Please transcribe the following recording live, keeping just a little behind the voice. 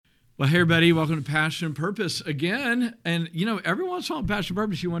Well, hey, everybody. Welcome to Passion and Purpose again. And, every once in a while, Passion and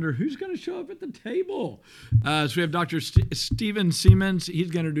Purpose, you wonder who's going to show up at the table. So we have Dr. Stephen Siemens. He's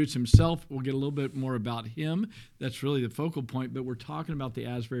going to introduce himself. We'll get a little bit more about him. That's really the focal point. But we're talking about the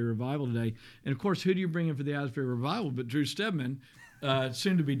Asbury Revival today. And, of course, who do you bring in for the Asbury Revival but Drew Stedman?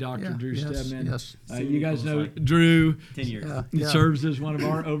 Soon to be Dr. Drew Stedman. Yes. You guys know Drew. 10 years. He serves as one of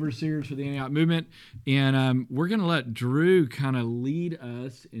our overseers for the Antioch movement. And we're going to let Drew kind of lead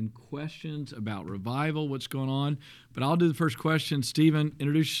us in questions about revival, what's going on. But I'll do the first question. Stephen,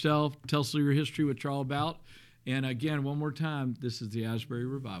 introduce yourself. Tell us your history, what you're all about. And again, one more time, this is the Asbury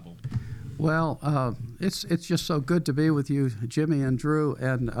Revival. Well, it's just so good to be with you, Jimmy and Drew,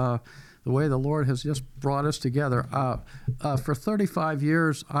 and the way the Lord has just brought us together. For 35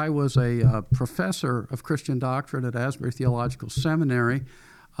 years, I was a professor of Christian doctrine at Asbury Theological Seminary,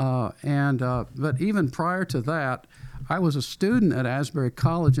 but even prior to that, I was a student at Asbury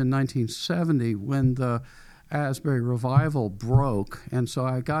College in 1970 when the Asbury Revival broke, and so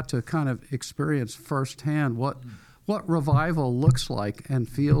I got to kind of experience firsthand what revival looks like and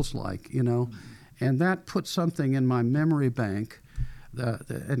feels like, and that put something in my memory bank.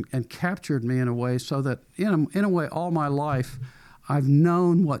 And captured me in a way so that in a way all my life I've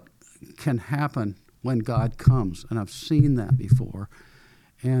known what can happen when God comes, and I've seen that before.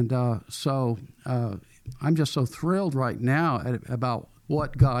 And so I'm just so thrilled right now about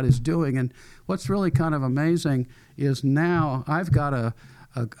what God is doing. And what's really kind of amazing is now I've got a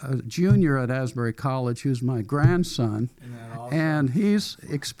junior at Asbury College who's my grandson, awesome? And he's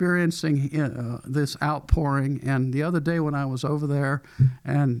experiencing this outpouring. And the other day when I was over there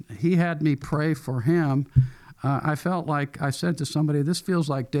and he had me pray for him, I felt like I said to somebody, this feels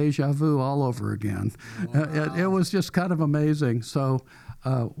like deja vu all over again. Wow. It was just kind of amazing. So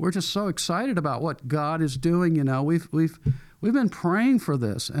we're just so excited about what God is doing. We've been praying for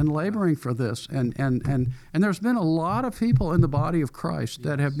this and laboring for this, and there's been a lot of people in the body of Christ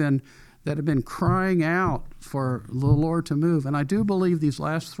that have been crying out for the Lord to move. And I do believe these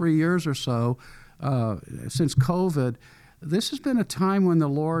last 3 years or so, since COVID, this has been a time when the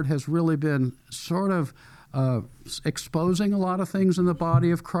Lord has really been sort of exposing a lot of things in the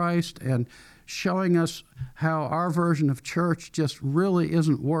body of Christ and showing us how our version of church just really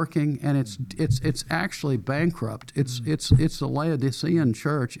isn't working, and it's actually bankrupt. It's the Laodicean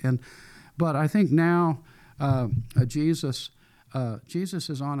church, but I think now Jesus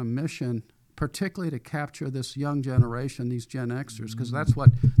is on a mission, particularly to capture this young generation, these Gen Xers, because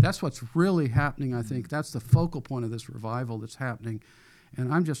that's what's really happening. I think that's the focal point of this revival that's happening,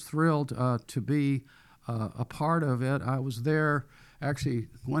 and I'm just thrilled to be a part of it. I was there. Actually,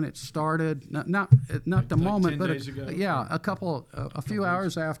 when it started, not the moment, but a few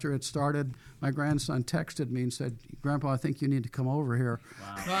hours after it started, my grandson texted me and said, "Grandpa, I think you need to come over here."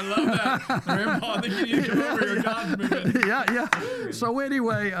 Wow. I love that, Grandpa. I think you need to come over here. God's moving. Yeah. So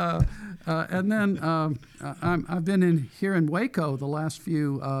anyway, and then I've been here in Waco the last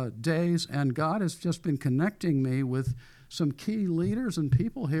few days, and God has just been connecting me with some key leaders and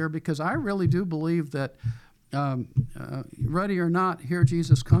people here, because I really do believe that. Ready or not, here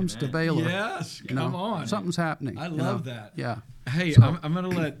Jesus comes to Baylor. Yes, come on. Something's happening. I love that. Yeah. Hey, so, I'm going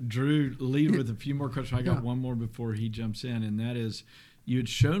to let Drew lead with a few more questions. I got one more before he jumps in, and that is, you had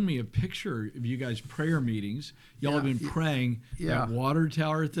shown me a picture of you guys' prayer meetings. Y'all have been praying that water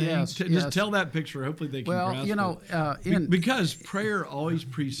tower thing. Just tell that picture. Hopefully they can grasp it. Because prayer always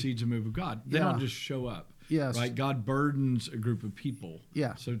precedes a move of God. They don't just show up. Yes. Right? God burdens a group of people.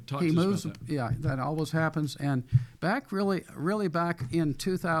 Yeah. So talk to us about that. Yeah, that always happens. And really back in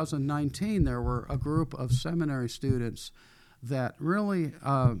 2019, there were a group of seminary students that really,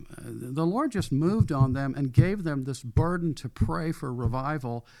 the Lord just moved on them and gave them this burden to pray for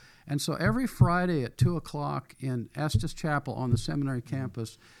revival. And so every Friday at 2 o'clock in Estes Chapel on the seminary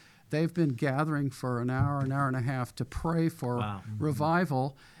campus, they've been gathering for an hour and a half to pray for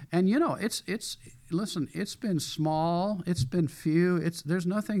revival. And it's been small, it's been few. There's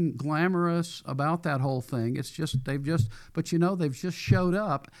nothing glamorous about that whole thing. It's just they've just showed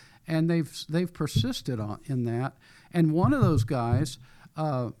up, and they've persisted in that. And one of those guys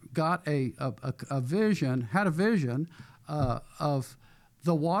got a vision of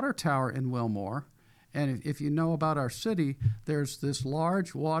the water tower in Wilmore. And if you know about our city, there's this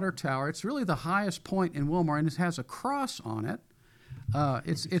large water tower. It's really the highest point in Wilmore, and it has a cross on it.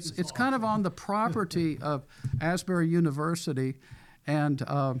 It's kind of on the property of Asbury University, and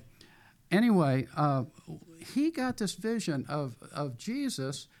anyway, he got this vision of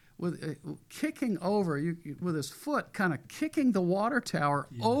Jesus with kicking over with his foot, kind of kicking the water tower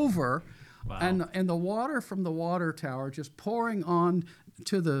over, and the water from the water tower just pouring on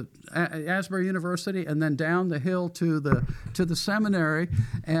Asbury University, and then down the hill to the seminary,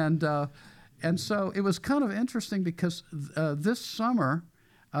 and so it was kind of interesting because this summer.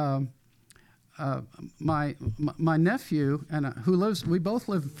 My nephew and we both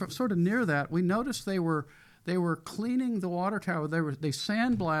live sort of near that. We noticed they were cleaning the water tower. They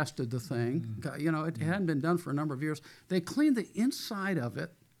sandblasted the thing. It hadn't been done for a number of years. They cleaned the inside of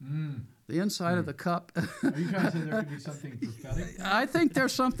it, the inside of the cup. Are you trying to say there could be something prophetic? I think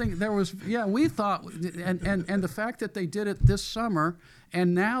there's something. We thought, and the fact that they did it this summer,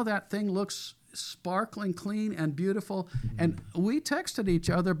 and now that thing looks sparkling clean and beautiful. And we texted each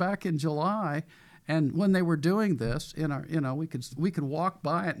other back in July, and when they were doing this we could walk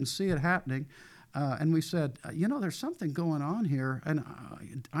by it and see it happening, and we said, there's something going on here, and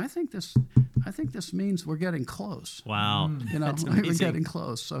I think this means we're getting close. Wow. That's we're amazing. getting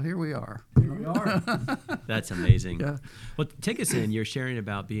close. So here we are. That's amazing. Yeah. Well, take us in. You're sharing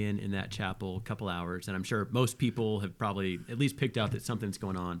about being in that chapel a couple hours, and I'm sure most people have probably at least picked up that something's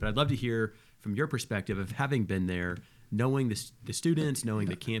going on. But I'd love to hear from your perspective of having been there, knowing the students, knowing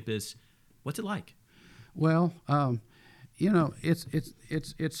the campus. What's it like? Well,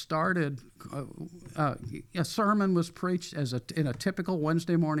 it started. A sermon was preached in a typical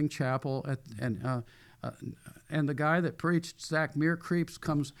Wednesday morning chapel, and the guy that preached, Zach Meerkreeps,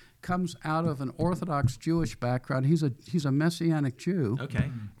 comes out of an Orthodox Jewish background. He's a Messianic Jew. Okay.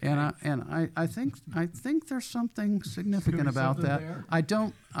 And I think there's something significant about something that. there?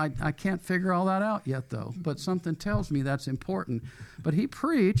 I can't figure all that out yet though. But something tells me that's important. But he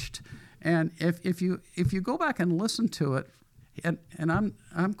preached, and if you go back and listen to it, and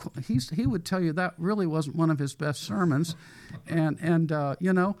he would tell you that really wasn't one of his best sermons,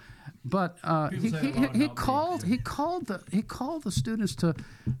 but he called the students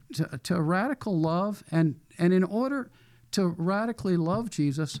to radical love, and in order to radically love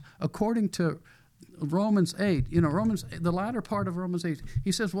Jesus according to Romans 8, the latter part of Romans 8,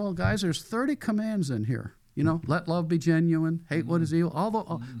 he says, well, guys, there's 30 commands in here. Let love be genuine, hate what is evil,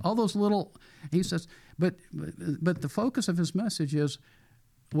 all those little, he says, but the focus of his message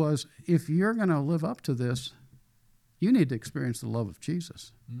was if you're going to live up to this, you need to experience the love of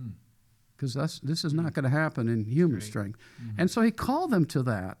Jesus. Because this is not going to happen in human strength. And so he called them to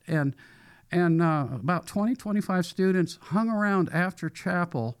that. And about 20, 25 students hung around after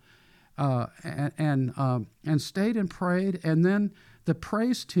chapel and stayed and prayed. And then the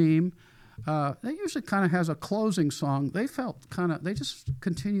praise team, they usually kind of has a closing song. They just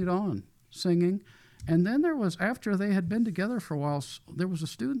continued on singing. And then after they had been together for a while, there was a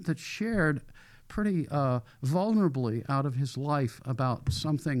student that shared pretty vulnerably out of his life about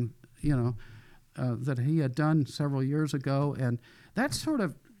something, that he had done several years ago. And that sort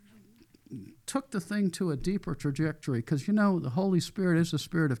of took the thing to a deeper trajectory because, the Holy Spirit is the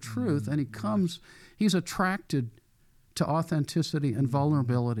Spirit of truth, and he's attracted to authenticity and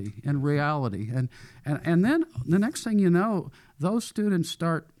vulnerability and reality. And then the next thing you know, those students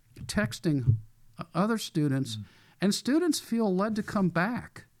start texting other students, and students feel led to come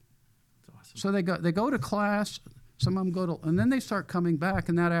back. That's awesome. So they go to class, some of them and then they start coming back,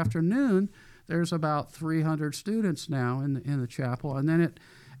 and that afternoon there's about 300 students now in the chapel.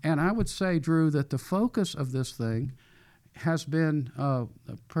 And I would say, Drew, that the focus of this thing has been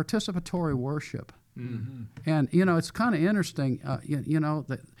participatory worship. Mm-hmm. And, it's kind of interesting,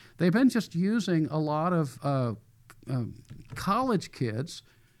 that they've been just using a lot of college kids,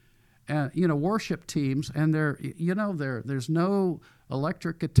 worship teams, and there's no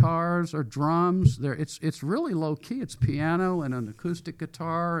electric guitars or drums. It's really low key. It's piano and an acoustic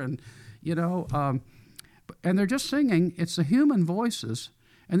guitar, and and they're just singing. It's the human voices,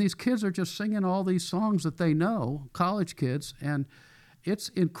 and these kids are just singing all these songs that they know, college kids, and it's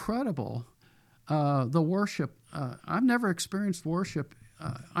incredible. The worship. I've never experienced worship.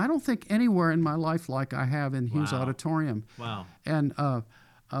 I don't think anywhere in my life like I have in Hughes Auditorium. Wow. And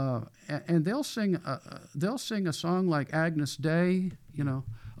they'll sing a song like Agnus Dei,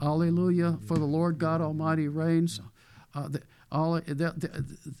 Alleluia, for the Lord God Almighty reigns.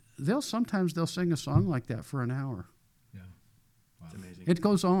 They'll sometimes sing a song like that for an hour. Yeah, wow. It's amazing. It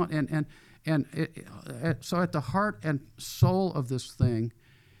goes on, so at the heart and soul of this thing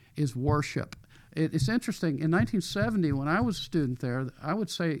is worship. It's interesting. In 1970, when I was a student there, I would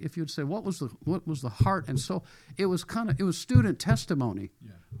say, if you'd say what was the heart and soul, it was student testimony,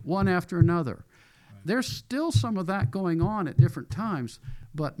 one after another. Right. There's still some of that going on at different times,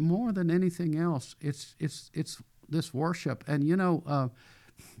 but more than anything else, it's this worship. And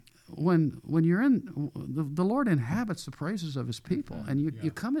when you're in the Lord inhabits the praises of His people, and you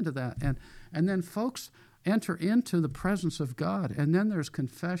come into that, and then folks enter into the presence of God. And then there's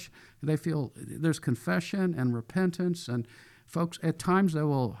confession. They feel there's confession and repentance. And folks, at times they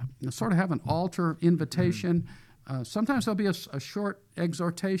will sort of have an altar invitation. Sometimes there'll be a short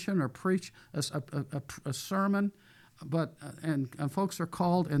exhortation or preach a sermon. But and folks are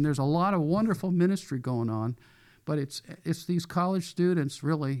called, and there's a lot of wonderful ministry going on. But it's these college students,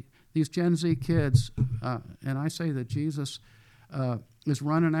 really, these Gen Z kids, and I say that Jesus is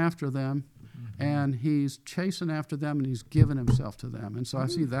running after them, and he's chasing after them, and he's given himself to them. And so I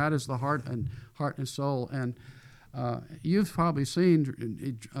see that as the heart and soul. And you've probably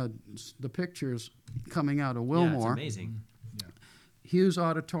seen the pictures coming out of Wilmore. Yeah, it's amazing. Hughes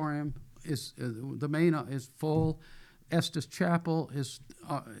Auditorium is the main is full. Estes Chapel is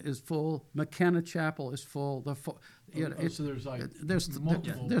full. McKenna Chapel is full. So there's like there's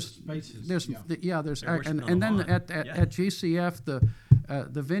multiple spaces. There's They're worshiping on and the then lawn. at GCF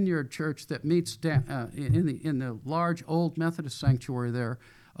the Vineyard Church that meets in the large old Methodist sanctuary there.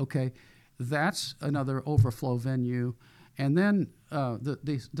 Okay, that's another overflow venue, and then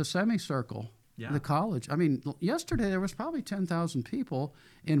the semicircle. Yeah. The college. I mean, yesterday there was probably 10,000 people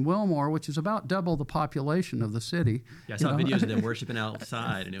in Wilmore, which is about double the population of the city. Yeah, I saw videos of them worshiping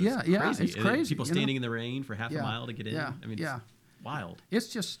outside, and it was crazy. It's crazy. People standing in the rain for half a mile to get in. Yeah, I mean, yeah. it's wild. It's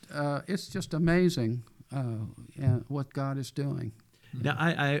just amazing what God is doing. Now,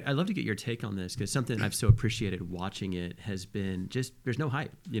 I'd love to get your take on this, because something I've so appreciated watching it has been just there's no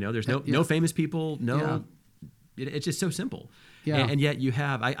hype. There's no famous people. It's just so simple. Yeah. And yet you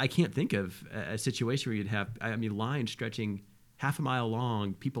have, I can't think of a situation where you'd have, lines stretching half a mile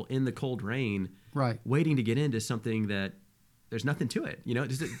long, people in the cold rain, Right. waiting to get into something that there's nothing to it.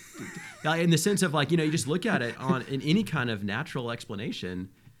 Just in the sense of you just look at it in any kind of natural explanation,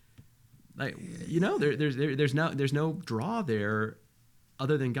 there's no draw there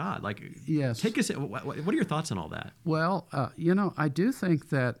other than God. Yes. Take us, what are your thoughts on all that? Well, I do think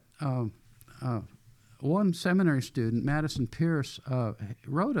that one seminary student, Madison Pierce,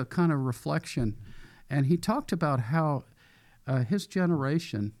 wrote a kind of reflection, and he talked about how his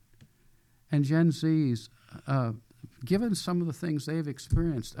generation and Gen Zs, given some of the things they've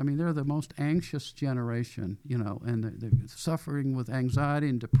experienced, I mean, they're the most anxious generation, and they're suffering with anxiety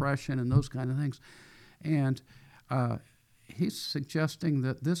and depression and those kind of things. And he's suggesting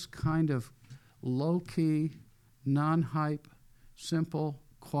that this kind of low-key, non-hype, simple,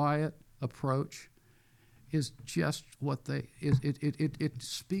 quiet approach is just what it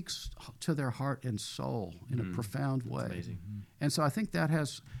speaks to their heart and soul in a profound way. That's amazing. And so I think that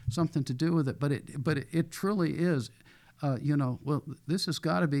has something to do with it, but it truly is, well, this has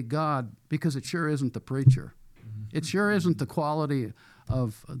got to be God, because it sure isn't the preacher. It sure isn't the quality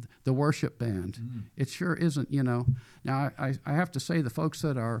of the worship band. It sure isn't, Now, I have to say, the folks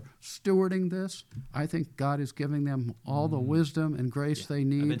that are stewarding this, I think God is giving them all the wisdom and grace they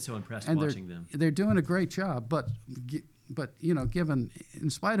need. I've been so impressed and watching them. They're doing a great job, but given, in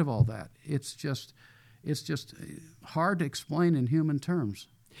spite of all that, it's just hard to explain in human terms.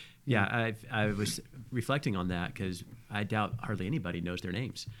 Yeah, I was reflecting on that, because I doubt hardly anybody knows their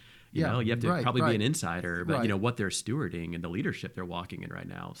names. You have to right, probably right. be an insider, but Right. what they're stewarding and the leadership they're walking in right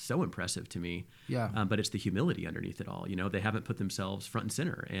now, so impressive to me. Yeah. But it's the humility underneath it all. They haven't put themselves front and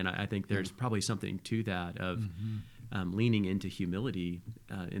center, and I think there's probably something to that of leaning into humility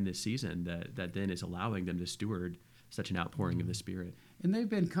in this season that then is allowing them to steward such an outpouring of the Spirit. And they've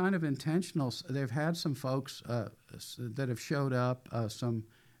been kind of intentional. They've had some folks that have showed up, some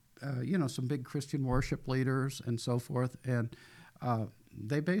big Christian worship leaders and so forth, and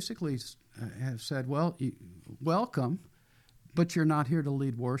they basically have said, well, welcome, but you're not here to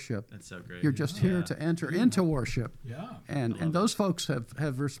lead worship. That's so great. You're just here to enter into worship. Yeah. And those folks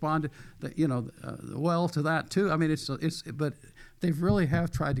have responded, well to that too. I mean, but they've really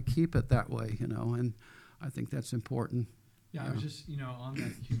have tried to keep it that way, and I think that's important. Yeah, I was just, on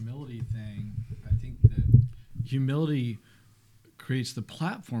that humility thing, I think that humility creates the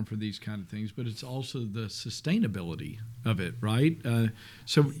platform for these kind of things, but it's also the sustainability of it, right?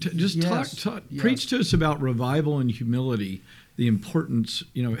 Yes. Preach to us about revival and humility, the importance,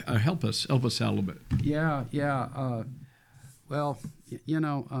 help us out a little bit. Yeah. Well,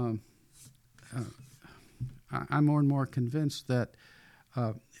 I'm more and more convinced that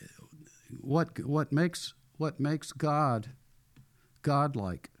what makes God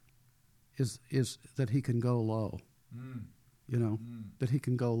godlike is that He can go low. That He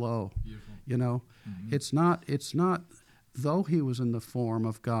can go low. Beautiful. It's not though He was in the form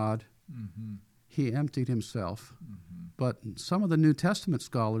of God, He emptied Himself. But some of the New Testament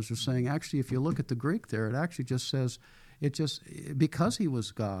scholars are saying, actually, if you look at the Greek there, it actually just says it just because he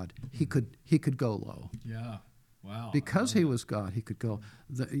was God, he could go low. Yeah. Wow. Because he was God, he could go.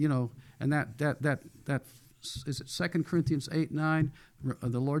 And that is it 2 Corinthians 8:9,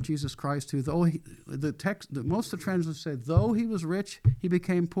 the Lord Jesus Christ, who though most of the translations say though he was rich, he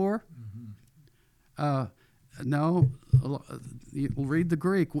became poor. No, you read the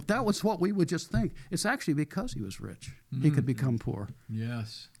Greek. That was what we would just think. It's actually because he was rich, he could become poor.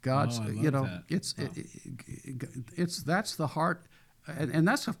 Yes. God's, I love that. it's that's the heart, and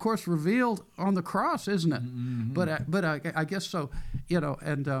that's of course revealed on the cross, isn't it? Mm-hmm. But I guess so,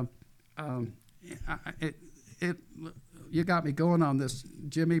 and you got me going on this,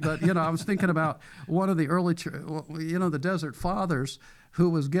 Jimmy. But I was thinking about one of the early, the Desert Fathers, who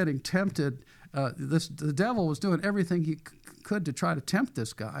was getting tempted. The devil was doing everything he could to try to tempt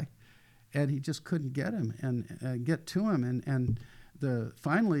this guy, and he just couldn't get him and get to him. And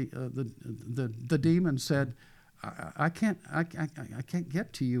finally the demon said, I can't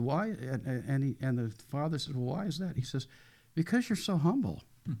get to you. Why? And the father said, well, why is that? He says, because you're so humble.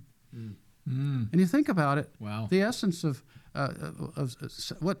 And you think about it. Wow. The essence of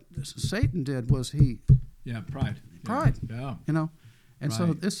what Satan did was pride. Pride. Yeah. And so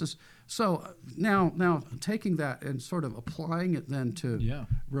Right. this is now taking that and sort of applying it then to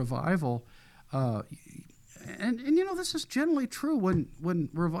revival, and this is generally true when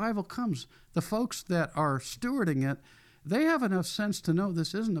revival comes. The folks that are stewarding it, they have enough sense to know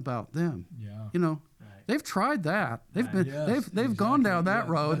this isn't about them. Yeah. They've tried that. They've gone exactly. down that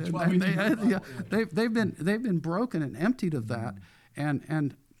Yeah, road, that's why we need revival. they've been broken and emptied of that,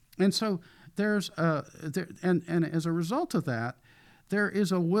 and so there's and as a result of that, there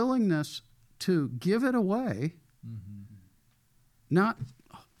is a willingness to give it away, not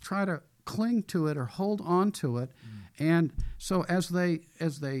try to cling to it or hold on to it, and so as they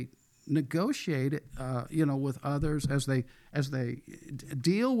negotiate it, with others, as they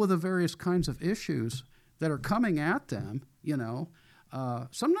deal with the various kinds of issues that are coming at them,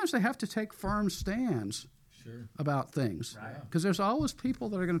 sometimes they have to take firm stands about things, because there's always people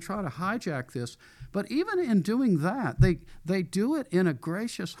that are going to try to hijack this. But even in doing that, they do it in a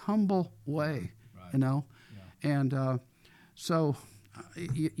gracious, humble way, and so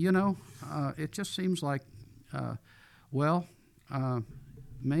it just seems like,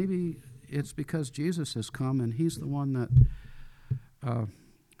 maybe it's because Jesus has come and he's the one that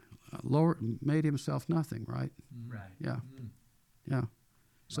made himself nothing, right? Right. Yeah, yeah.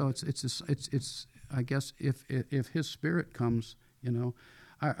 So it's I guess if his spirit comes,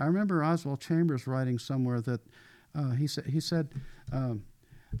 I remember Oswald Chambers writing somewhere that he said the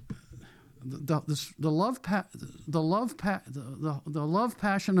love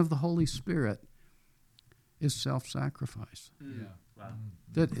passion of the Holy Spirit is self-sacrifice. Yeah. Wow.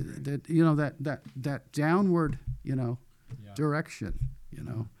 That downward direction.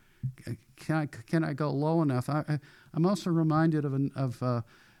 Can I go low enough? I'm also reminded of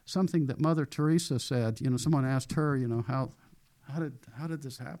something that Mother Teresa said. Someone asked her, how did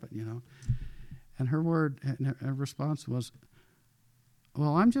this happen? And her response was,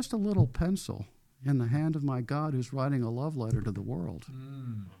 well, I'm just a little pencil in the hand of my God who's writing a love letter to the world.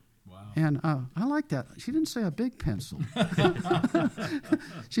 Wow. And I like that. She didn't say a big pencil.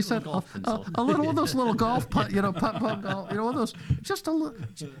 She said a little of those little golf putt golf, all those, just a little.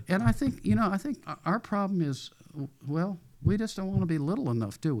 And I think our problem is, we just don't want to be little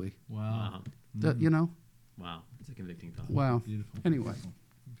enough, do we? Wow. Wow. It's a convicting thought. Wow. Beautiful. Anyway.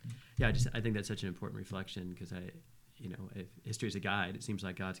 Yeah, I think that's such an important reflection, because if history is a guide, it seems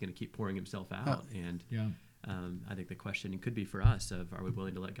like God's going to keep pouring himself out. And I think the question could be for us of, are we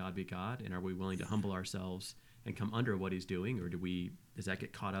willing to let God be God, and are we willing to humble ourselves and come under what he's doing, or does that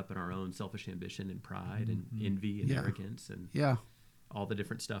get caught up in our own selfish ambition and pride and envy and arrogance and all the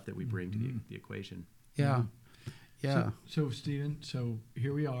different stuff that we bring to the equation? Yeah. So Stephen,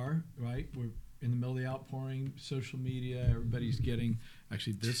 here we are, right? We're in the middle of the outpouring, social media, everybody's getting,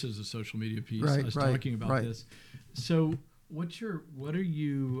 actually this is a social media piece, us talking about this. So what are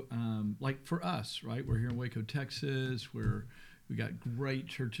you, like for us, right? We're here in Waco, Texas, we got great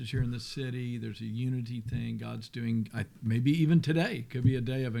churches here in the city. There's a unity thing God's doing. Maybe even today could be a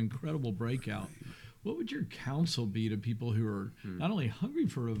day of incredible breakout. What would your counsel be to people who are not only hungry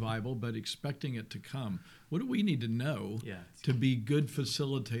for revival, but expecting it to come? What do we need to know to be good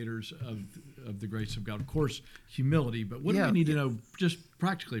facilitators of the grace of God? Of course, humility, but what do we need to know just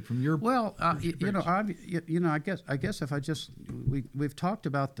practically from your I guess if we've talked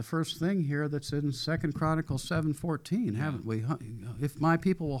about the first thing here that's in 2 Chronicles 7:14, haven't we? If my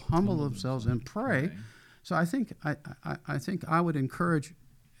people will humble themselves and pray. So I think I would encourage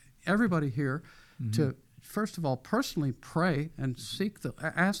everybody here first of all, personally pray and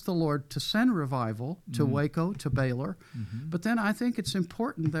ask the Lord to send revival to Waco, to Baylor. But then I think it's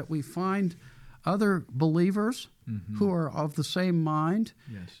important that we find other believers who are of the same mind,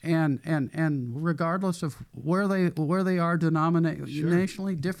 and regardless of where they are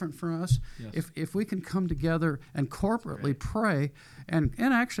denominationally, different from us, if we can come together and corporately pray and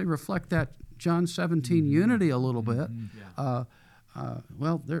actually reflect that John 17 unity a little bit.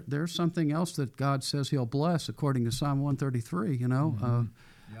 Well, there's something else that God says He'll bless according to Psalm 133. You know,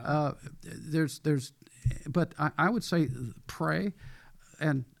 but I would say pray,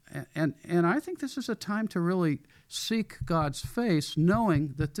 and I think this is a time to really seek God's face,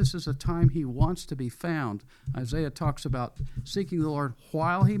 knowing that this is a time He wants to be found. Isaiah talks about seeking the Lord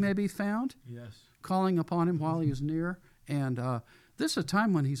while He may be found, calling upon Him while He is near, and this is a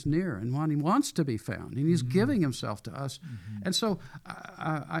time when He's near and when He wants to be found, and He's giving Himself to us. And so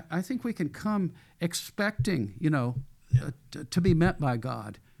I think we can come expecting, to be met by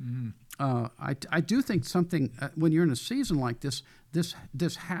God. I do think something, when you're in a season like this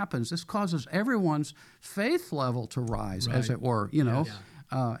happens. This causes everyone's faith level to rise, as it were,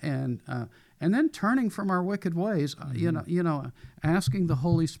 and then turning from our wicked ways, asking the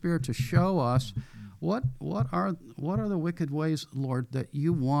Holy Spirit to show us what are the wicked ways, Lord, that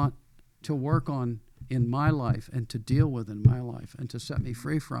you want to work on in my life and to deal with in my life and to set me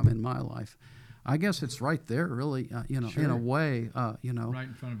free from in my life. I guess it's right there, really, in a way, right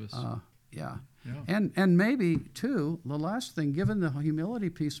in front of us. Yeah. And maybe, too, the last thing, given the humility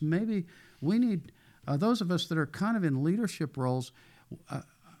piece, maybe we need, those of us that are kind of in leadership roles,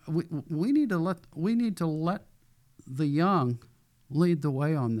 we need to let the young lead the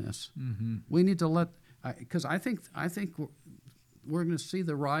way on this. We need to let, because I think we're going to see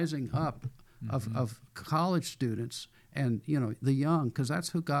the rising up of college students and the young, because that's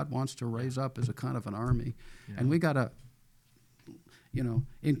who God wants to raise up as a kind of an army, and we got to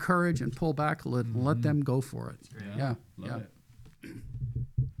encourage and pull back a little and let them go for it. Love it.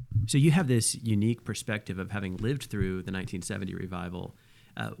 So you have this unique perspective of having lived through the 1970 revival.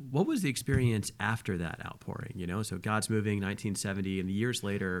 What was the experience after that outpouring? So God's moving, 1970, and the years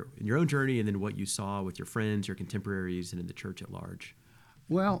later in your own journey, and then what you saw with your friends, your contemporaries, and in the church at large.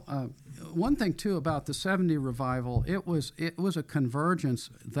 Well, one thing too about the 70 revival, it was a convergence,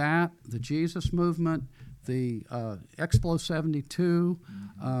 that the Jesus movement, the Explo 72,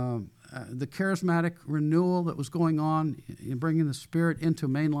 the charismatic renewal that was going on in bringing the Spirit into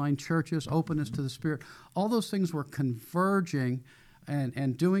mainline churches, openness to the Spirit, all those things were converging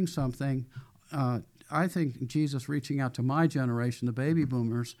and doing something. I think Jesus reaching out to my generation, the baby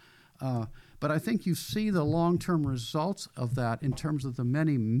boomers, but I think you see the long-term results of that in terms of the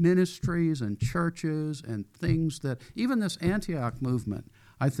many ministries and churches and things that, even this Antioch movement,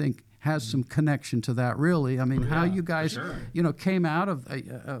 I think, has some connection to that, really. I mean, how you guys, came out of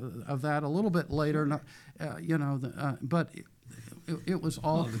that a little bit later, but it was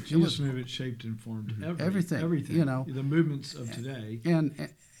all... the Jesus movement shaped and formed everything. The movements of today.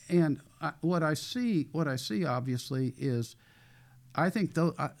 And what I see, obviously, is I think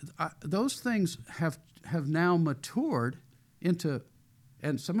those things have now matured into,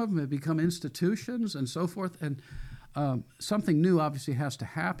 and some of them have become institutions and so forth, and something new obviously has to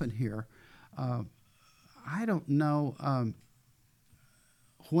happen here. I don't know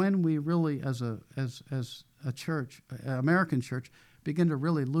when we really, as a church, American church, begin to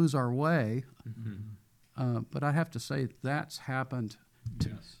really lose our way. But I have to say that's happened,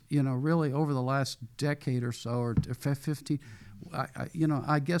 really over the last decade or so, or 15.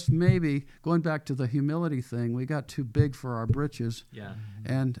 I guess maybe going back to the humility thing, we got too big for our britches.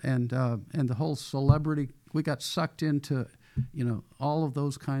 And the whole celebrity, we got sucked into, all of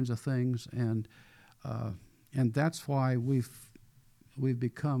those kinds of things, and that's why we've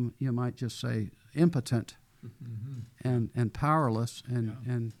become, you might just say, impotent and powerless,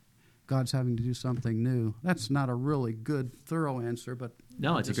 and God's having to do something new. That's not a really good, thorough answer, but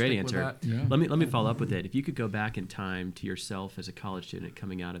no, it's a great answer. Let me follow up with it. If you could go back in time to yourself as a college student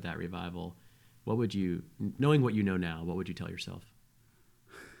coming out of that revival, what would you, knowing what you know now, what would you tell yourself?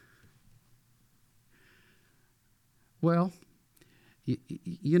 Well,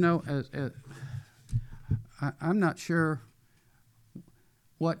 I'm not sure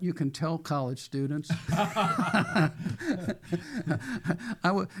what you can tell college students. I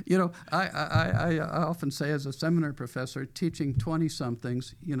often say, as a seminary professor teaching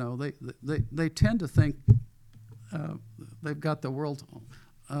 20-somethings, they tend to think they've got the world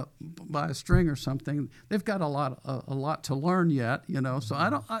by a string or something. They've got a lot to learn yet, So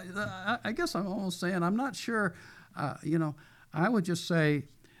I guess I'm almost saying I'm not sure. I would just say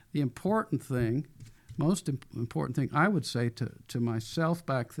the important thing most important thing I would say to myself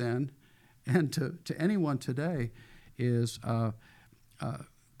back then and to anyone today is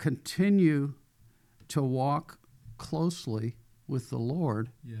continue to walk closely with the Lord,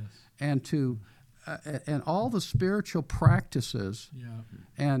 Yes. and to and all the spiritual practices Yeah.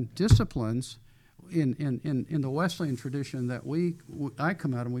 and disciplines in the Wesleyan tradition that I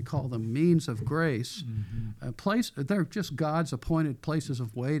come out and we call them means of grace. They're just God's appointed places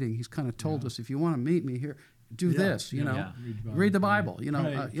of waiting. He's kind of told us, if you want to meet me here, do this. You know, Yeah. read the Bible. You know,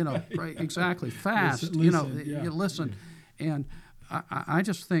 Pray. pray, exactly. Fast. Listen, you know, yeah. you listen, and I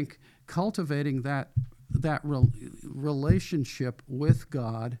just think cultivating that relationship with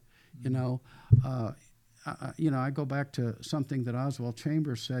God. You know, I go back to something that Oswald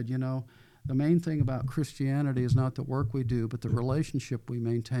Chambers said. You know, the main thing about Christianity is not the work we do, but the relationship we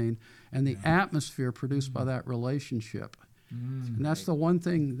maintain and the atmosphere produced by that relationship. And that's the one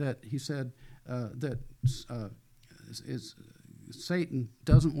thing that he said that is Satan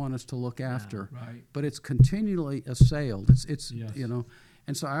doesn't want us to look after, Right. but it's continually assailed. It's Yes. you know,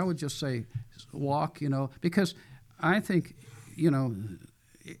 and so I would just say walk, you know, because I think, you know,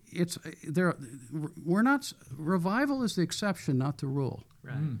 it's there. We're not, revival is the exception, not the rule.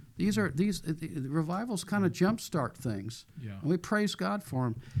 Right. The revivals kind of jumpstart things, Yeah. and we praise God for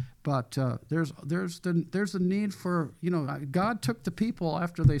them. But there's the need for, you know, God took the people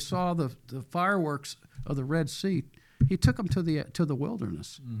after they saw the fireworks of the Red Sea. He took them to the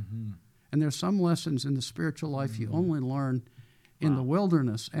wilderness, and there's some lessons in the spiritual life you only learn in the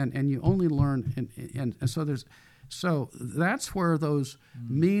wilderness, and you only learn and so that's where those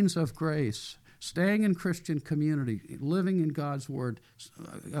means of grace, staying in Christian community, living in God's Word,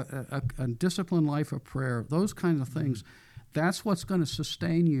 a disciplined life of prayer, those kinds of things, that's what's going to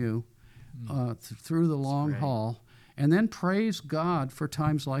sustain you through the long haul. And then praise God for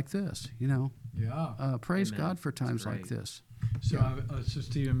times like this, you know. Yeah. Praise Amen. God for times That's like great. this. So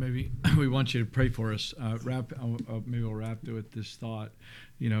Stephen, maybe we want you to pray for us. Maybe we'll wrap it with this thought.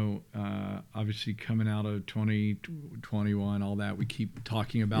 You know, obviously coming out of 2021, all that, we keep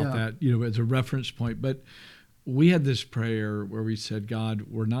talking about that, you know, as a reference point. But we had this prayer where we said, God,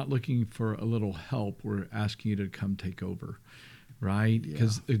 we're not looking for a little help. We're asking you to come take over. Right?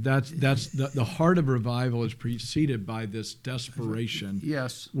 Because that's the heart of revival is preceded by this desperation.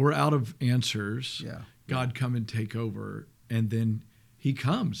 Yes. We're out of answers. Yeah. God, come and take over. And then he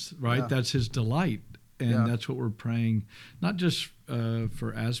comes, right? Yeah. That's his delight. And Yeah. that's what we're praying, not just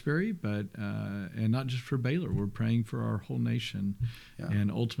for Asbury, but and not just for Baylor. We're praying for our whole nation,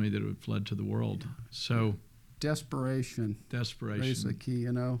 and ultimately that it would flood to the world. So Desperation is the key,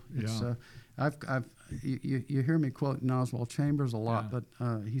 you know. It's you hear me quoting Oswald Chambers a lot, but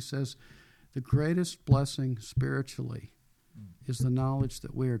he says the greatest blessing spiritually is the knowledge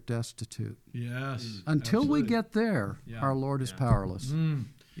that we are destitute. Yes. Until we absolutely. get there, our Lord is powerless.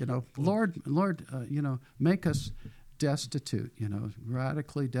 You know, Lord, you know, make us destitute. You know,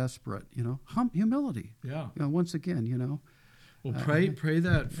 radically desperate. You know, humility. Yeah. You know, once again, you know. Well, pray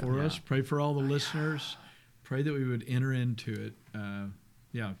that for us. Pray for all the listeners. Pray that we would enter into it.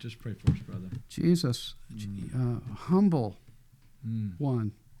 Just pray for us, brother. Jesus, humble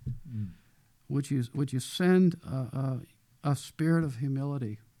one, would you send a spirit of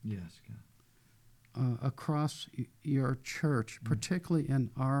humility Yes, God. across your church, particularly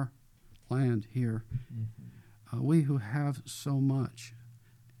in our land here? We who have so much,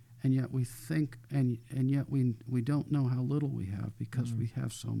 and yet we think, and yet we don't know how little we have because we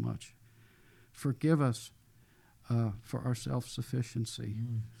have so much. Forgive us for our self-sufficiency,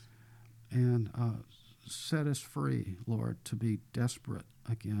 and set us free, Lord, to be desperate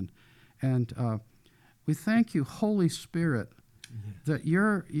again. And we thank you, Holy Spirit, that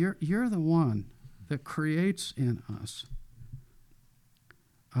you're the one that creates in us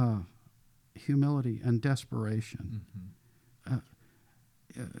humility and desperation.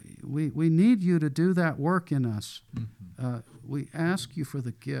 We need you to do that work in us. We ask you for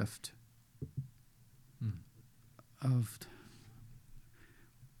the gift of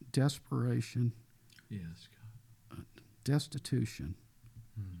desperation, Yes, God. destitution.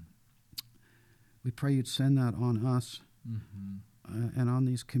 We pray you'd send that on us and on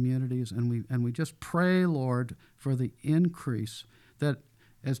these communities, and we just pray, Lord, for the increase that,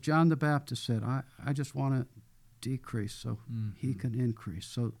 as John the Baptist said, I just want to decrease so he can increase.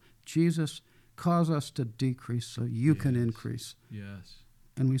 So Jesus, cause us to decrease so you can increase. Yes.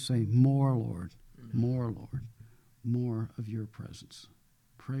 And we say, more, Lord, more, Lord, more of your presence.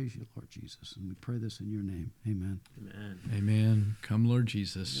 Praise you, Lord Jesus. And we pray this in your name. Amen. Amen. Amen. Come, Lord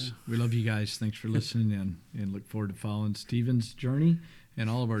Jesus. We love you guys. Thanks for listening in, and look forward to following Stephen's journey and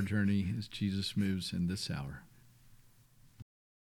all of our journey as Jesus moves in this hour.